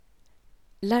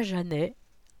La Jeannet,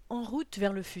 en route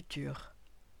vers le futur.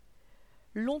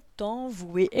 Longtemps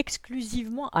voué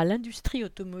exclusivement à l'industrie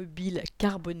automobile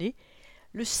carbonée,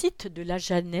 le site de la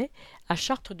Jeannet, à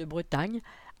Chartres de Bretagne,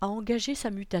 a engagé sa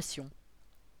mutation.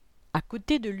 À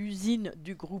côté de l'usine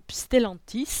du groupe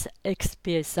Stellantis,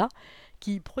 ex-PSA,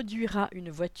 qui produira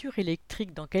une voiture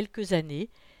électrique dans quelques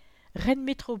années, Rennes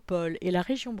Métropole et la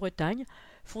région Bretagne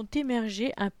font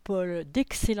émerger un pôle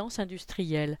d'excellence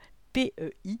industrielle,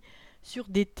 PEI, sur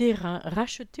des terrains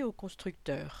rachetés aux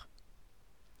constructeurs.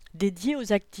 Dédié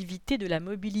aux activités de la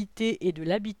mobilité et de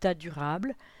l'habitat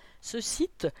durable, ce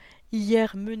site,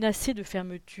 hier menacé de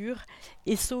fermeture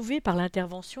et sauvé par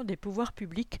l'intervention des pouvoirs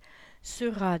publics,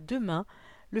 sera demain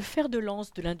le fer de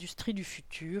lance de l'industrie du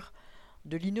futur,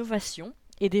 de l'innovation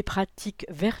et des pratiques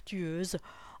vertueuses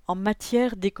en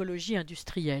matière d'écologie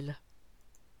industrielle.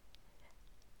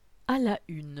 À la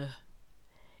une.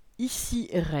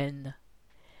 Ici Rennes.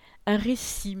 Un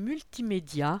récit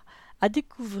multimédia à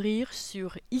découvrir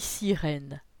sur Ici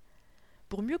Rennes.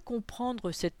 Pour mieux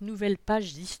comprendre cette nouvelle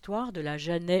page d'histoire de la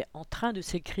Jeannet en train de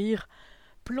s'écrire,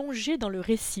 plongez dans le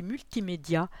récit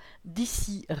multimédia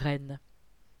d'Ici Rennes.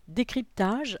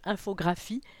 Décryptage,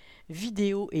 infographie,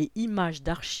 vidéos et images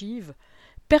d'archives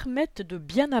permettent de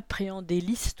bien appréhender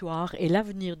l'histoire et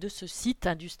l'avenir de ce site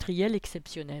industriel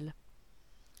exceptionnel.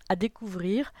 À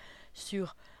découvrir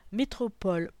sur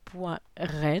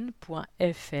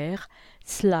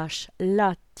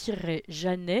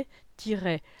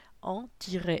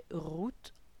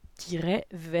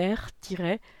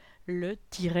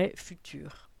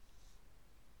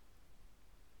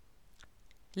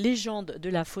Légende de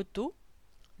la photo,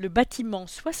 le bâtiment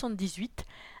 78,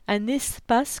 un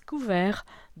espace couvert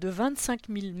de 25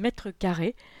 000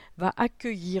 m², va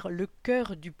accueillir le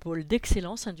cœur du pôle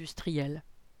d'excellence industrielle.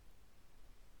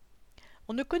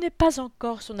 On ne connaît pas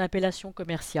encore son appellation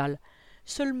commerciale,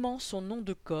 seulement son nom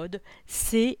de code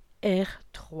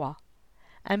CR3,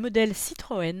 un modèle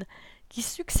Citroën qui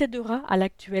succédera à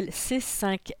l'actuel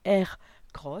C5R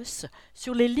Cross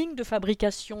sur les lignes de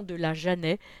fabrication de la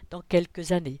Jeannet dans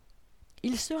quelques années.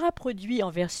 Il sera produit en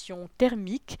version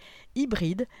thermique,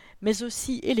 hybride, mais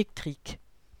aussi électrique.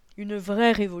 Une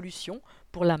vraie révolution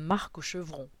pour la marque au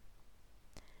chevron.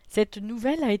 Cette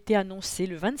nouvelle a été annoncée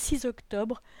le 26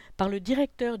 octobre par le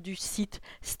directeur du site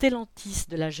Stellantis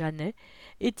de la Jeannet,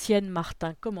 Étienne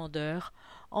Martin Commandeur,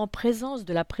 en présence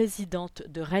de la présidente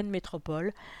de Rennes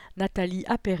Métropole, Nathalie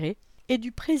Appéré, et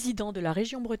du président de la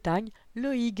région Bretagne,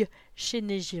 Loïg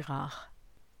Chénet-Girard.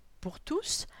 Pour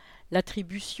tous,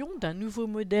 l'attribution d'un nouveau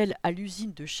modèle à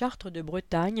l'usine de Chartres de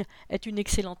Bretagne est une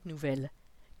excellente nouvelle,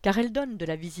 car elle donne de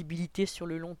la visibilité sur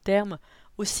le long terme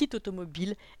au site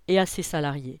automobile et à ses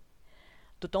salariés.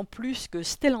 D'autant plus que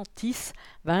Stellantis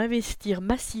va investir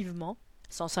massivement,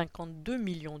 152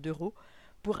 millions d'euros,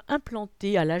 pour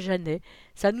implanter à la Jeannet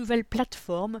sa nouvelle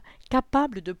plateforme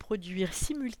capable de produire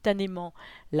simultanément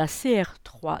la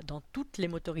CR3 dans toutes les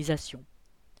motorisations.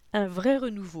 Un vrai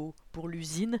renouveau pour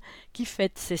l'usine qui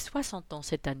fête ses 60 ans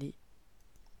cette année.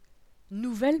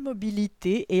 Nouvelle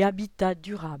mobilité et habitat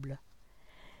durable.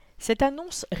 Cette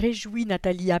annonce réjouit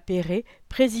Nathalie Appéré,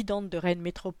 présidente de Rennes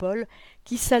Métropole,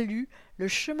 qui salue le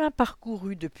chemin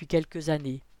parcouru depuis quelques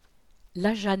années.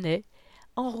 La Jeannet,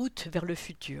 en route vers le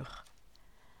futur.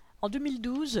 En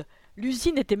 2012,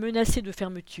 l'usine était menacée de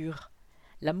fermeture.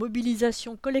 La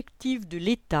mobilisation collective de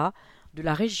l'État, de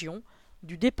la région,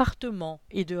 du département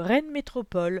et de Rennes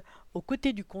Métropole aux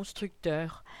côtés du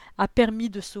constructeur a permis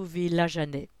de sauver la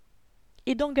Jeannet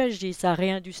et d'engager sa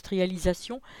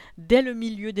réindustrialisation dès le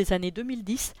milieu des années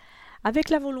 2010 avec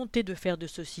la volonté de faire de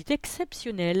ce site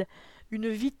exceptionnel une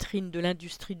vitrine de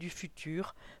l'industrie du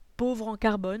futur, pauvre en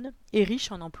carbone et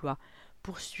riche en emplois,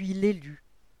 poursuit l'élu.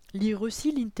 Lire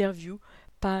aussi l'interview,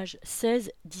 page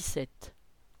 16-17.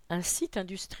 Un site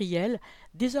industriel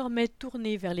désormais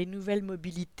tourné vers les nouvelles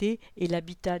mobilités et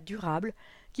l'habitat durable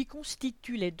qui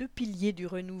constituent les deux piliers du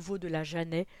renouveau de la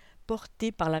Jeannet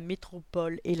porté par la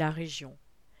métropole et la région.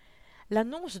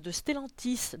 L'annonce de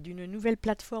Stellantis d'une nouvelle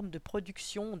plateforme de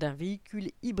production d'un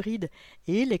véhicule hybride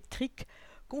et électrique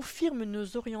confirme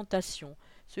nos orientations,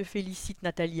 se félicite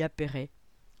Nathalie Appéré.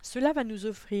 Cela va nous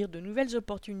offrir de nouvelles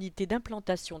opportunités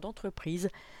d'implantation d'entreprises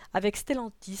avec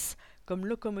Stellantis comme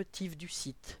locomotive du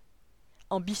site.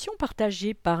 Ambition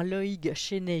partagée par Loïg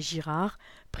Chénet-Girard,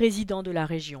 président de la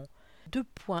région.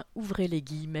 Ouvrez les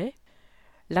guillemets.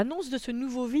 L'annonce de ce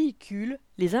nouveau véhicule,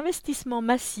 les investissements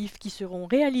massifs qui seront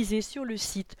réalisés sur le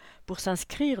site pour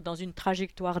s'inscrire dans une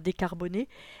trajectoire décarbonée,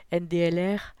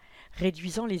 NDLR,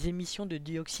 réduisant les émissions de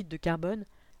dioxyde de carbone,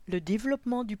 le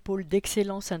développement du pôle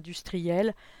d'excellence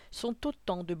industrielle sont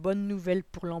autant de bonnes nouvelles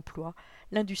pour l'emploi,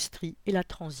 l'industrie et la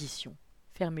transition.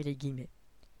 Fermez les guillemets.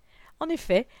 En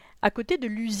effet, à côté de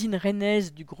l'usine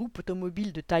rennaise du groupe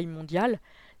automobile de taille mondiale,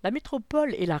 la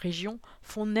métropole et la région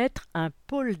font naître un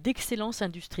pôle d'excellence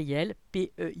industrielle,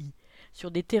 PEI,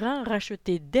 sur des terrains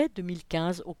rachetés dès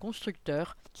 2015 aux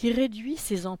constructeurs, qui réduit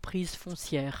ses emprises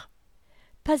foncières.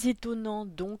 Pas étonnant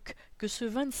donc que ce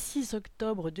 26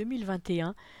 octobre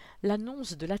 2021,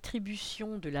 l'annonce de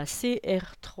l'attribution de la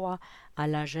CR3 à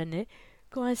la Jeannet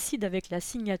coïncide avec la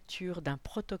signature d'un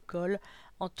protocole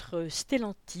entre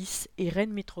Stellantis et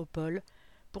Rennes Métropole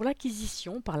pour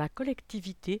l'acquisition par la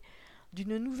collectivité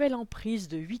d'une nouvelle emprise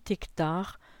de 8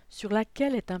 hectares sur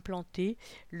laquelle est implanté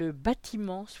le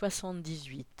bâtiment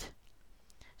 78.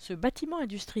 Ce bâtiment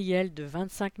industriel de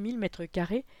 25 000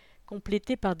 m²,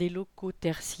 complété par des locaux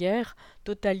tertiaires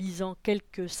totalisant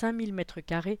quelques 5 000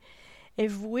 m², est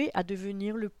voué à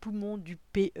devenir le poumon du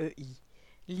PEI.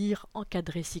 Lire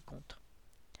encadré ci-contre.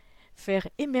 Faire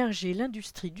émerger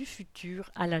l'industrie du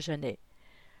futur à la Jeannet.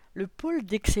 Le pôle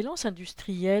d'excellence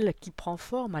industrielle qui prend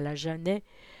forme à la Jeannet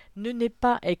ne naît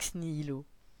pas ex nihilo.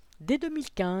 Dès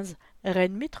 2015,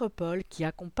 Rennes Métropole, qui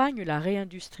accompagne la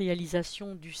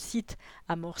réindustrialisation du site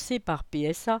amorcée par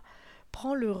PSA,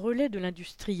 prend le relais de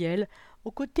l'industriel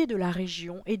aux côtés de la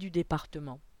région et du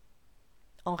département.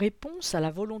 En réponse à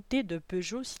la volonté de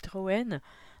Peugeot-Citroën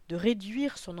de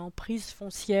réduire son emprise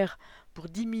foncière pour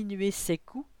diminuer ses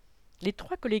coûts, les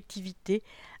 3 collectivités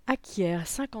acquièrent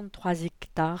 53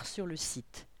 hectares sur le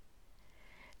site.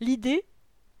 L'idée ?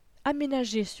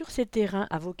 Aménager sur ces terrains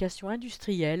à vocation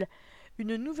industrielle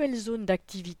une nouvelle zone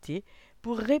d'activité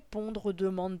pour répondre aux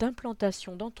demandes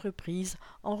d'implantation d'entreprises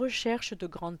en recherche de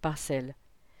grandes parcelles.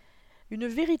 Une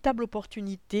véritable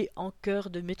opportunité en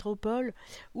cœur de métropole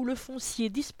où le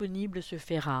foncier disponible se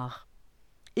fait rare.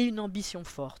 Et une ambition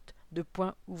forte,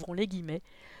 ouvrons les guillemets,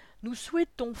 nous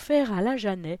souhaitons faire à la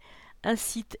Jeannet un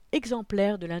site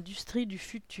exemplaire de l'industrie du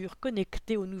futur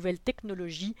connecté aux nouvelles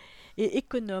technologies et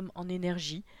économe en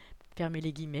énergie, fermez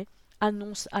les guillemets,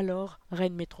 annonce alors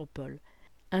Rennes Métropole.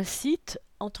 Un site,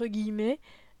 entre guillemets,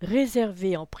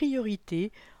 réservé en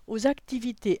priorité aux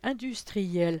activités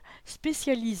industrielles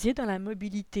spécialisées dans la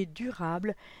mobilité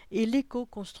durable et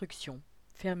l'éco-construction,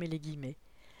 fermez les guillemets.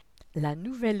 La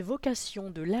nouvelle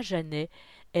vocation de la Jeannet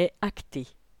est actée.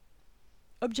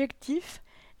 Objectif :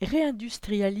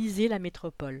 réindustrialiser la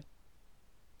métropole.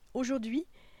 Aujourd'hui,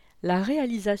 la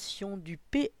réalisation du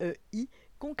PEI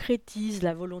concrétise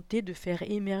la volonté de faire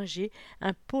émerger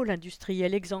un pôle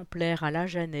industriel exemplaire à la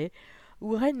Jeannet,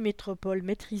 où Rennes Métropole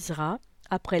maîtrisera,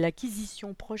 après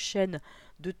l'acquisition prochaine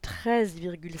de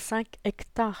 13,5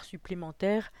 hectares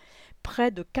supplémentaires,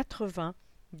 près de 80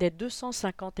 des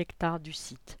 250 hectares du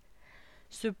site.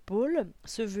 Ce pôle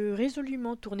se veut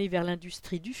résolument tourné vers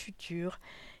l'industrie du futur,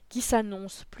 qui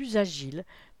s'annonce plus agile,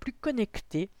 plus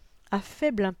connectée, à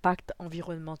faible impact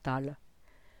environnemental.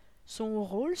 Son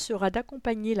rôle sera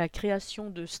d'accompagner la création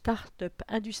de start-up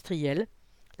industrielles,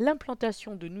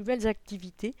 l'implantation de nouvelles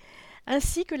activités,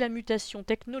 ainsi que la mutation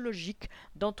technologique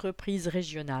d'entreprises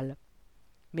régionales,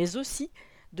 mais aussi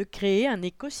de créer un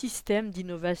écosystème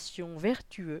d'innovation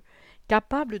vertueux,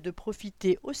 capable de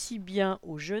profiter aussi bien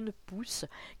aux jeunes pousses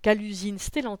qu'à l'usine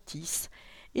Stellantis,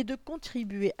 et de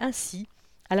contribuer ainsi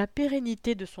à la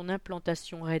pérennité de son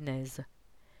implantation rennaise.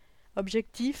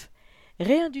 Objectif :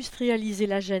 réindustrialiser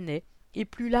la Jeannet et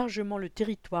plus largement le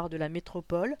territoire de la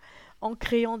métropole en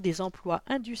créant des emplois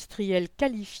industriels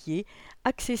qualifiés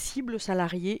accessibles aux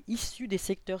salariés issus des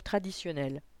secteurs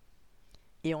traditionnels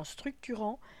et en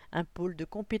structurant un pôle de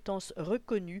compétences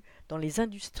reconnu dans les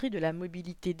industries de la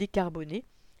mobilité décarbonée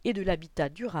et de l'habitat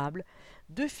durable,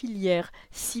 2 filières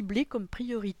ciblées comme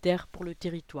prioritaires pour le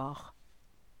territoire.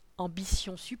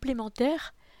 Ambition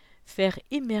supplémentaire : faire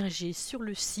émerger sur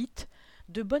le site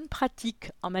de bonnes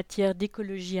pratiques en matière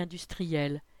d'écologie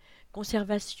industrielle,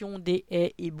 conservation des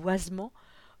haies et boisements,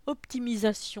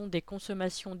 optimisation des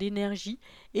consommations d'énergie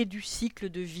et du cycle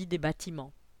de vie des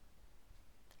bâtiments.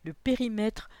 Le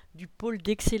périmètre du pôle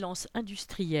d'excellence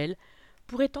industrielle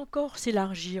pourrait encore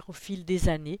s'élargir au fil des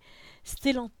années,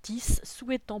 Stellantis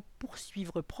souhaitant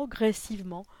poursuivre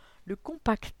progressivement le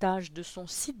compactage de son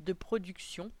site de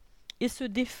production et se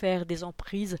défaire des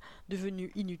emprises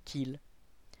devenues inutiles.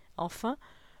 Enfin,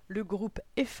 le groupe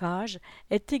Eiffage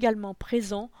est également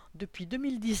présent depuis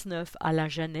 2019 à la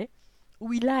Jeannet,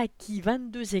 où il a acquis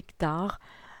 22 hectares,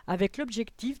 avec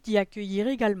l'objectif d'y accueillir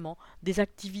également des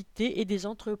activités et des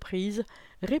entreprises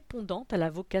répondant à la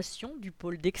vocation du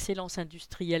pôle d'excellence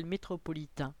industrielle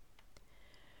métropolitain.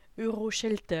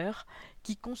 Euroshelter,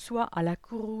 qui conçoit à la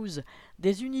Courrouze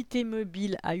des unités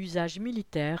mobiles à usage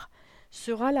militaire,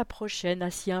 sera la prochaine à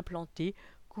s'y implanter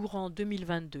courant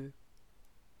 2022.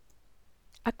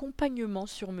 Accompagnement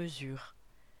sur mesure.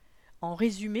 En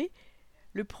résumé,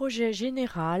 le projet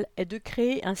général est de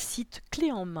créer un site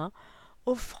clé en main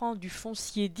offrant du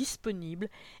foncier disponible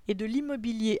et de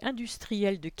l'immobilier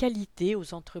industriel de qualité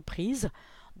aux entreprises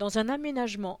dans un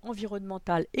aménagement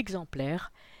environnemental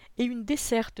exemplaire et une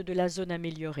desserte de la zone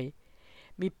améliorée.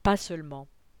 Mais pas seulement.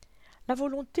 La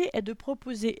volonté est de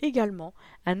proposer également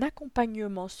un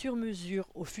accompagnement sur mesure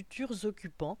aux futurs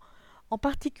occupants, en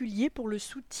particulier pour le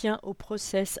soutien aux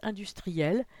process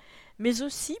industriels, mais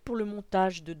aussi pour le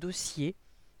montage de dossiers,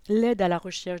 l'aide à la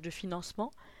recherche de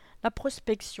financement, la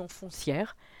prospection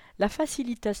foncière, la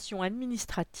facilitation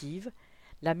administrative,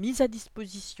 la mise à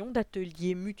disposition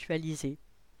d'ateliers mutualisés,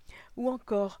 ou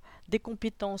encore des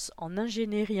compétences en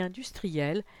ingénierie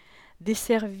industrielle, des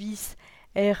services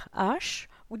RH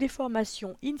ou des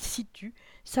formations in situ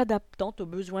s'adaptant aux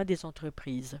besoins des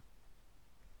entreprises.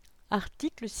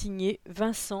 Article signé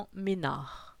Vincent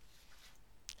Ménard.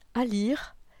 À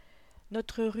lire,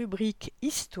 notre rubrique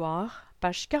Histoire,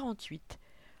 page 48,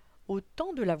 au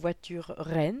temps de la voiture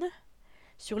Rennes,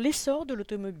 sur l'essor de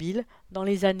l'automobile dans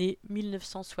les années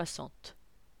 1960.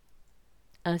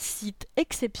 Un site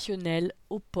exceptionnel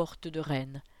aux portes de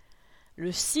Rennes.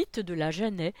 Le site de la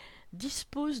Jeannet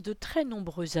dispose de très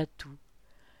nombreux atouts.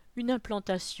 Une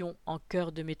implantation en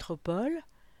cœur de métropole,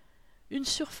 une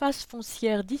surface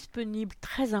foncière disponible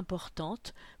très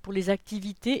importante pour les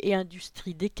activités et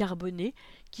industries décarbonées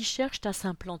qui cherchent à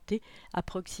s'implanter à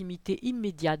proximité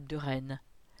immédiate de Rennes.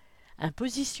 Un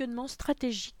positionnement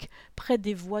stratégique près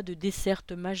des voies de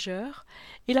desserte majeures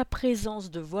et la présence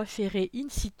de voies ferrées in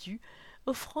situ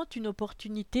offrant une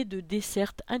opportunité de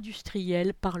desserte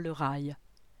industrielle par le rail.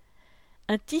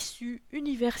 Un tissu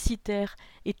universitaire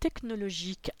et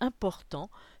technologique important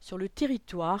sur le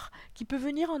territoire qui peut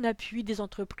venir en appui des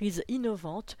entreprises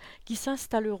innovantes qui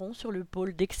s'installeront sur le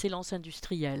pôle d'excellence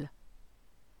industrielle.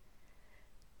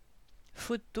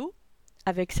 Photo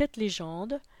avec cette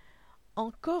légende,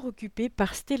 encore occupé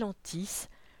par Stellantis,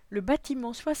 le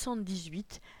bâtiment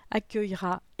 78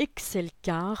 accueillera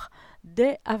Excelcar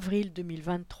dès avril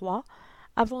 2023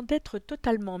 avant d'être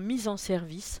totalement mis en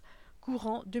service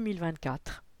courant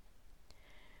 2024.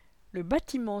 Le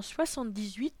bâtiment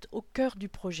 78 au cœur du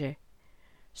projet.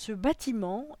 Ce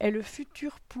bâtiment est le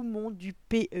futur poumon du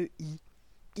PEI.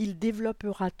 Il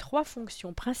développera 3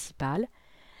 fonctions principales: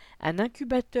 un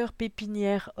incubateur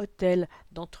pépinière hôtel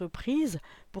d'entreprise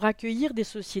pour accueillir des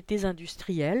sociétés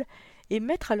industrielles et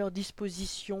mettre à leur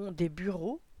disposition des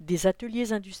bureaux, des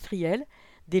ateliers industriels,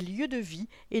 des lieux de vie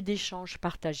et d'échanges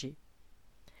partagés.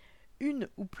 Une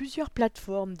ou plusieurs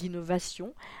plateformes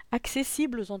d'innovation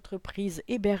accessibles aux entreprises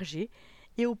hébergées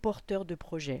et aux porteurs de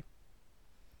projets.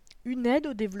 Une aide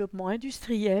au développement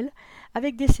industriel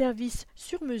avec des services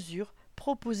sur mesure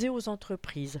proposés aux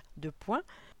entreprises.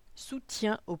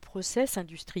 Soutien aux process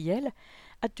industriels,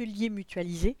 ateliers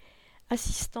mutualisés,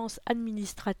 assistance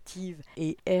administrative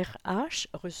et RH,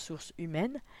 ressources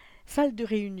humaines, salles de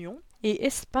réunion et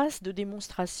espaces de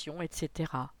démonstration,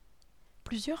 etc.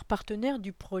 Plusieurs partenaires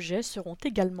du projet seront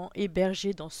également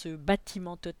hébergés dans ce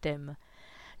bâtiment totem.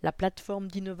 La plateforme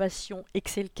d'innovation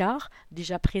Excelcar,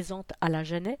 déjà présente à la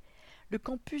Jeannet, le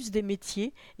campus des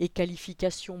métiers et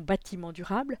qualifications bâtiments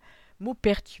durables,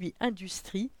 Maupertuis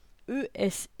Industrie,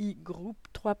 ESI Group,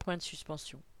 3 points de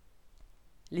suspension.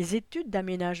 Les études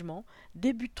d'aménagement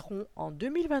débuteront en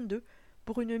 2022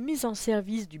 pour une mise en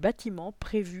service du bâtiment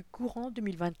prévue courant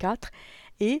 2024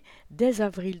 et, dès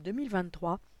avril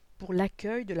 2023, pour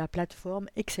l'accueil de la plateforme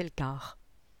Excelcar.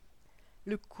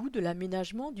 Le coût de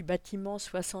l'aménagement du bâtiment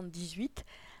 78,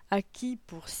 acquis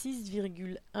pour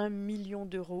 6,1 millions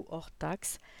d'euros hors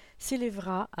taxes,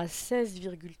 s'élèvera à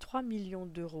 16,3 millions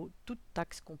d'euros, toutes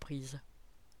taxes comprises.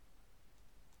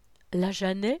 La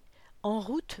Jeannet en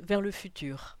route vers le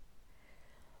futur.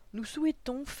 Nous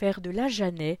souhaitons faire de la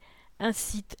Jeannet un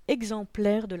site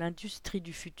exemplaire de l'industrie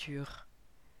du futur.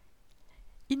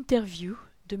 Interview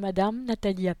de Madame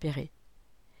Nathalie Appéré.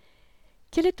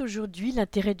 Quel est aujourd'hui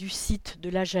l'intérêt du site de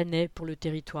la Jeannet pour le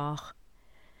territoire?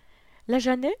 La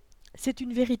Jeannet, c'est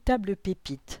une véritable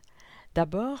pépite.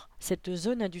 D'abord, cette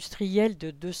zone industrielle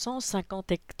de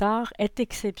 250 hectares est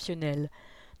exceptionnelle,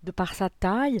 de par sa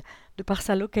taille, de par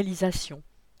sa localisation,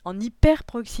 en hyper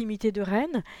proximité de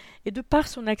Rennes et de par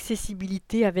son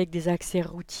accessibilité avec des accès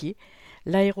routiers,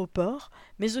 l'aéroport,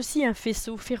 mais aussi un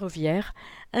faisceau ferroviaire,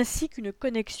 ainsi qu'une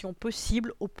connexion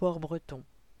possible au port breton.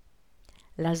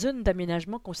 La zone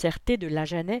d'aménagement concerté de la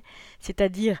Jeannet,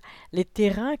 c'est-à-dire les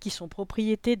terrains qui sont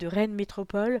propriété de Rennes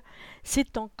Métropole,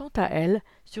 s'étend quant à elle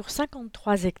sur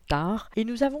 53 hectares et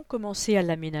nous avons commencé à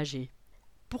l'aménager.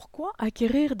 Pourquoi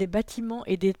acquérir des bâtiments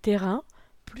et des terrains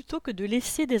plutôt que de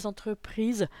laisser des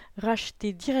entreprises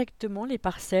racheter directement les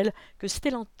parcelles que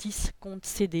Stellantis compte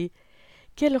céder?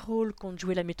 Quel rôle compte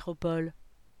jouer la métropole?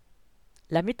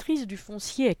 La maîtrise du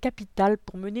foncier est capitale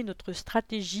pour mener notre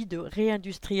stratégie de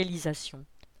réindustrialisation.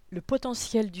 Le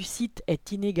potentiel du site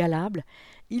est inégalable,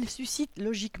 il suscite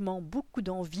logiquement beaucoup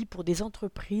d'envie pour des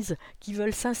entreprises qui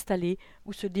veulent s'installer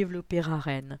ou se développer à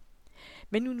Rennes.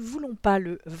 Mais nous ne voulons pas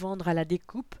le vendre à la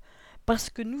découpe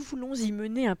parce que nous voulons y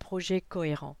mener un projet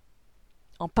cohérent.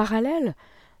 En parallèle,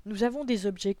 nous avons des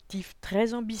objectifs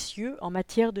très ambitieux en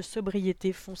matière de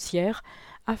sobriété foncière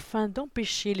afin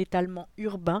d'empêcher l'étalement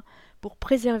urbain pour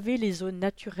préserver les zones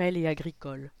naturelles et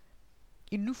agricoles.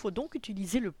 Il nous faut donc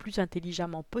utiliser le plus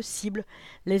intelligemment possible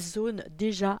les zones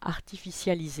déjà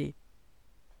artificialisées.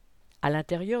 À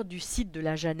l'intérieur du site de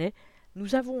la Jeannet,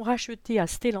 nous avons racheté à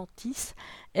Stellantis,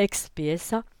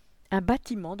 ex-PSA, un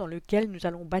bâtiment dans lequel nous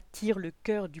allons bâtir le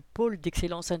cœur du pôle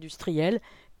d'excellence industrielle,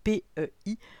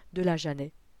 PEI, de la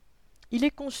Jeannet. Il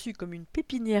est conçu comme une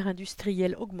pépinière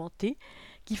industrielle augmentée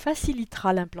qui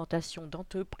facilitera l'implantation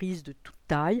d'entreprises de toute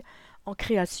taille en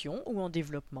création ou en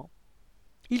développement.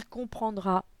 Il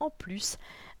comprendra en plus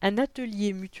un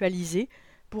atelier mutualisé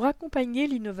pour accompagner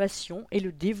l'innovation et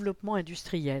le développement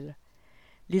industriel.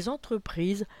 Les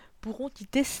entreprises pourront y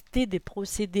tester des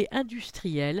procédés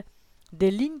industriels,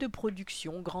 des lignes de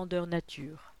production grandeur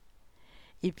nature.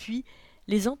 Et puis,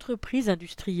 les entreprises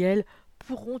industrielles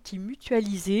pourront y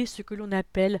mutualiser ce que l'on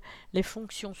appelle les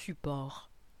fonctions support.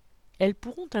 Elles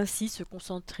pourront ainsi se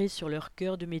concentrer sur leur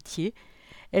cœur de métier,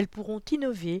 elles pourront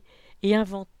innover et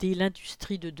inventer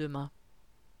l'industrie de demain.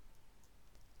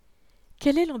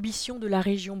 Quelle est l'ambition de la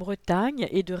région Bretagne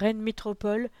et de Rennes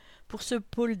Métropole pour ce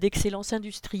pôle d'excellence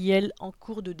industrielle en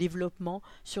cours de développement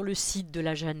sur le site de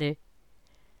la Jeannet?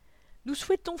 Nous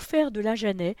souhaitons faire de la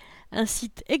Jeannet un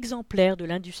site exemplaire de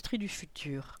l'industrie du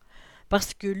futur,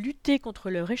 parce que lutter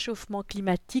contre le réchauffement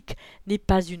climatique n'est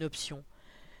pas une option.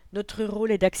 Notre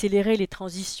rôle est d'accélérer les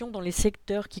transitions dans les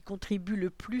secteurs qui contribuent le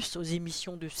plus aux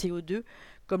émissions de CO2,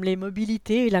 comme les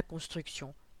mobilités et la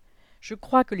construction. Je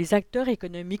crois que les acteurs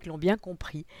économiques l'ont bien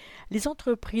compris. Les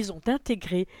entreprises ont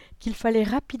intégré qu'il fallait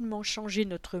rapidement changer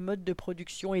notre mode de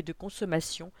production et de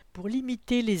consommation pour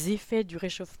limiter les effets du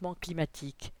réchauffement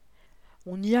climatique.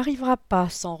 On n'y arrivera pas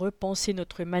sans repenser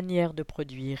notre manière de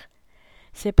produire.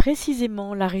 C'est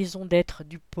précisément la raison d'être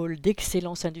du pôle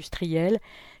d'excellence industrielle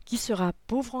qui sera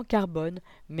pauvre en carbone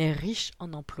mais riche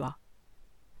en emplois.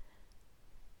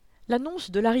 L'annonce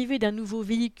de l'arrivée d'un nouveau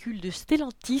véhicule de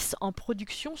Stellantis en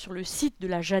production sur le site de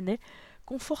la Jeannet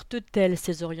conforte-t-elle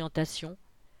ces orientations?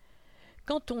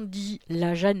 Quand on dit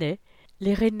la Jeannet,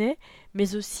 les Rennais,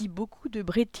 mais aussi beaucoup de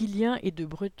Brétiliens et de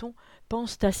Bretons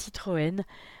pensent à Citroën,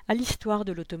 à l'histoire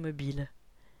de l'automobile.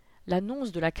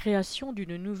 L'annonce de la création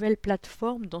d'une nouvelle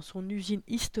plateforme dans son usine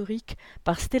historique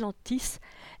par Stellantis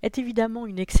est évidemment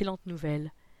une excellente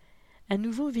nouvelle. Un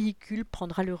nouveau véhicule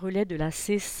prendra le relais de la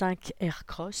C5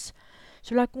 Aircross.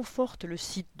 Cela conforte le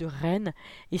site de Rennes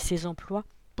et ses emplois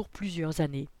pour plusieurs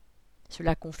années.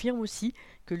 Cela confirme aussi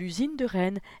que l'usine de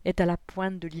Rennes est à la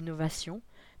pointe de l'innovation,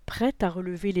 prête à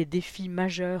relever les défis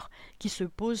majeurs qui se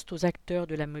posent aux acteurs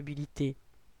de la mobilité.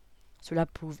 Cela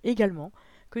prouve également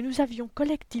que nous avions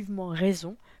collectivement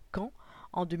raison quand,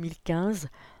 en 2015,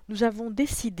 nous avons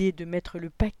décidé de mettre le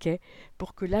paquet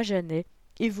pour que la Jeannet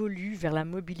évolue vers la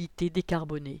mobilité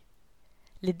décarbonée.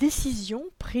 Les décisions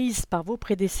prises par vos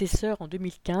prédécesseurs en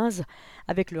 2015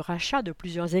 avec le rachat de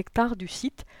plusieurs hectares du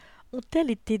site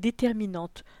ont-elles été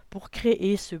déterminantes pour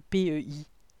créer ce PEI?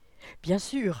 Bien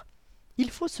sûr, il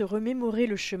faut se remémorer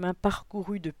le chemin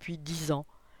parcouru depuis 10 ans.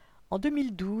 En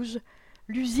 2012,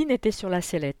 l'usine était sur la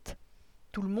sellette.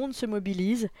 Tout le monde se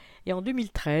mobilise et en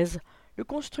 2013, le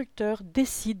constructeur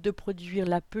décide de produire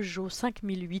la Peugeot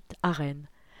 5008 à Rennes.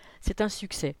 C'est un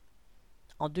succès.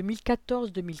 En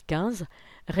 2014-2015,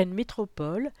 Rennes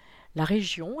Métropole, la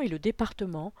région et le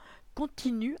département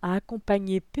continuent à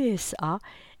accompagner PSA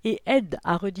et aident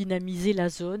à redynamiser la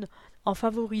zone en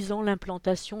favorisant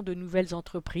l'implantation de nouvelles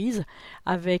entreprises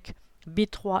avec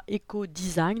B3 Eco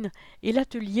Design et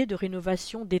l'atelier de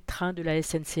rénovation des trains de la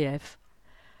SNCF.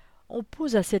 On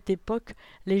pose à cette époque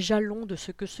les jalons de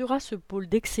ce que sera ce pôle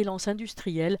d'excellence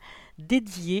industrielle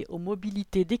dédié aux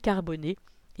mobilités décarbonées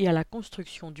et à la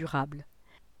construction durable.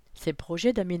 Ces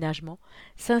projets d'aménagement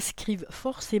s'inscrivent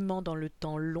forcément dans le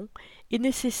temps long et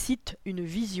nécessitent une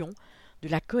vision, de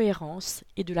la cohérence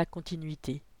et de la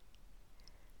continuité.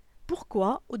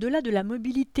 Pourquoi, au-delà de la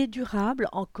mobilité durable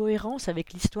en cohérence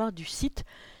avec l'histoire du site,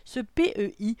 ce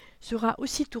PEI sera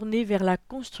aussi tourné vers la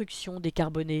construction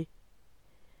décarbonée?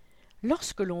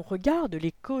 Lorsque l'on regarde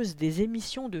les causes des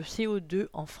émissions de CO2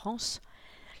 en France,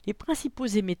 Les principaux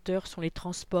émetteurs sont les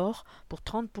transports pour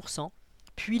 30%,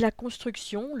 puis la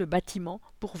construction, le bâtiment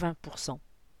pour 20%.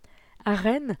 À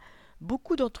Rennes,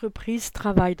 beaucoup d'entreprises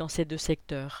travaillent dans ces deux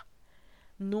secteurs.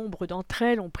 Nombre d'entre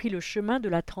elles ont pris le chemin de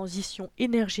la transition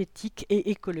énergétique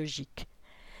et écologique.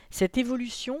 Cette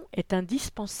évolution est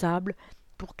indispensable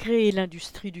pour créer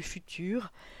l'industrie du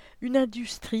futur, une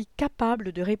industrie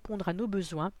capable de répondre à nos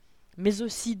besoins, mais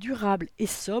aussi durable et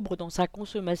sobre dans sa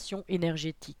consommation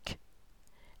énergétique.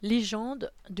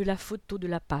 Légende de la photo de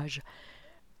la page.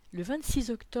 Le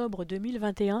 26 octobre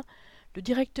 2021, le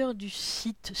directeur du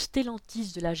site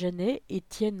Stellantis de la Jeannet,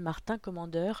 Étienne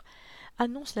Martin-Commandeur,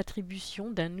 annonce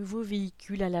l'attribution d'un nouveau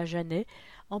véhicule à la Jeannet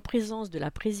en présence de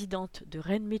la présidente de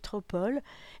Rennes Métropole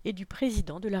et du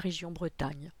président de la région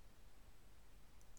Bretagne.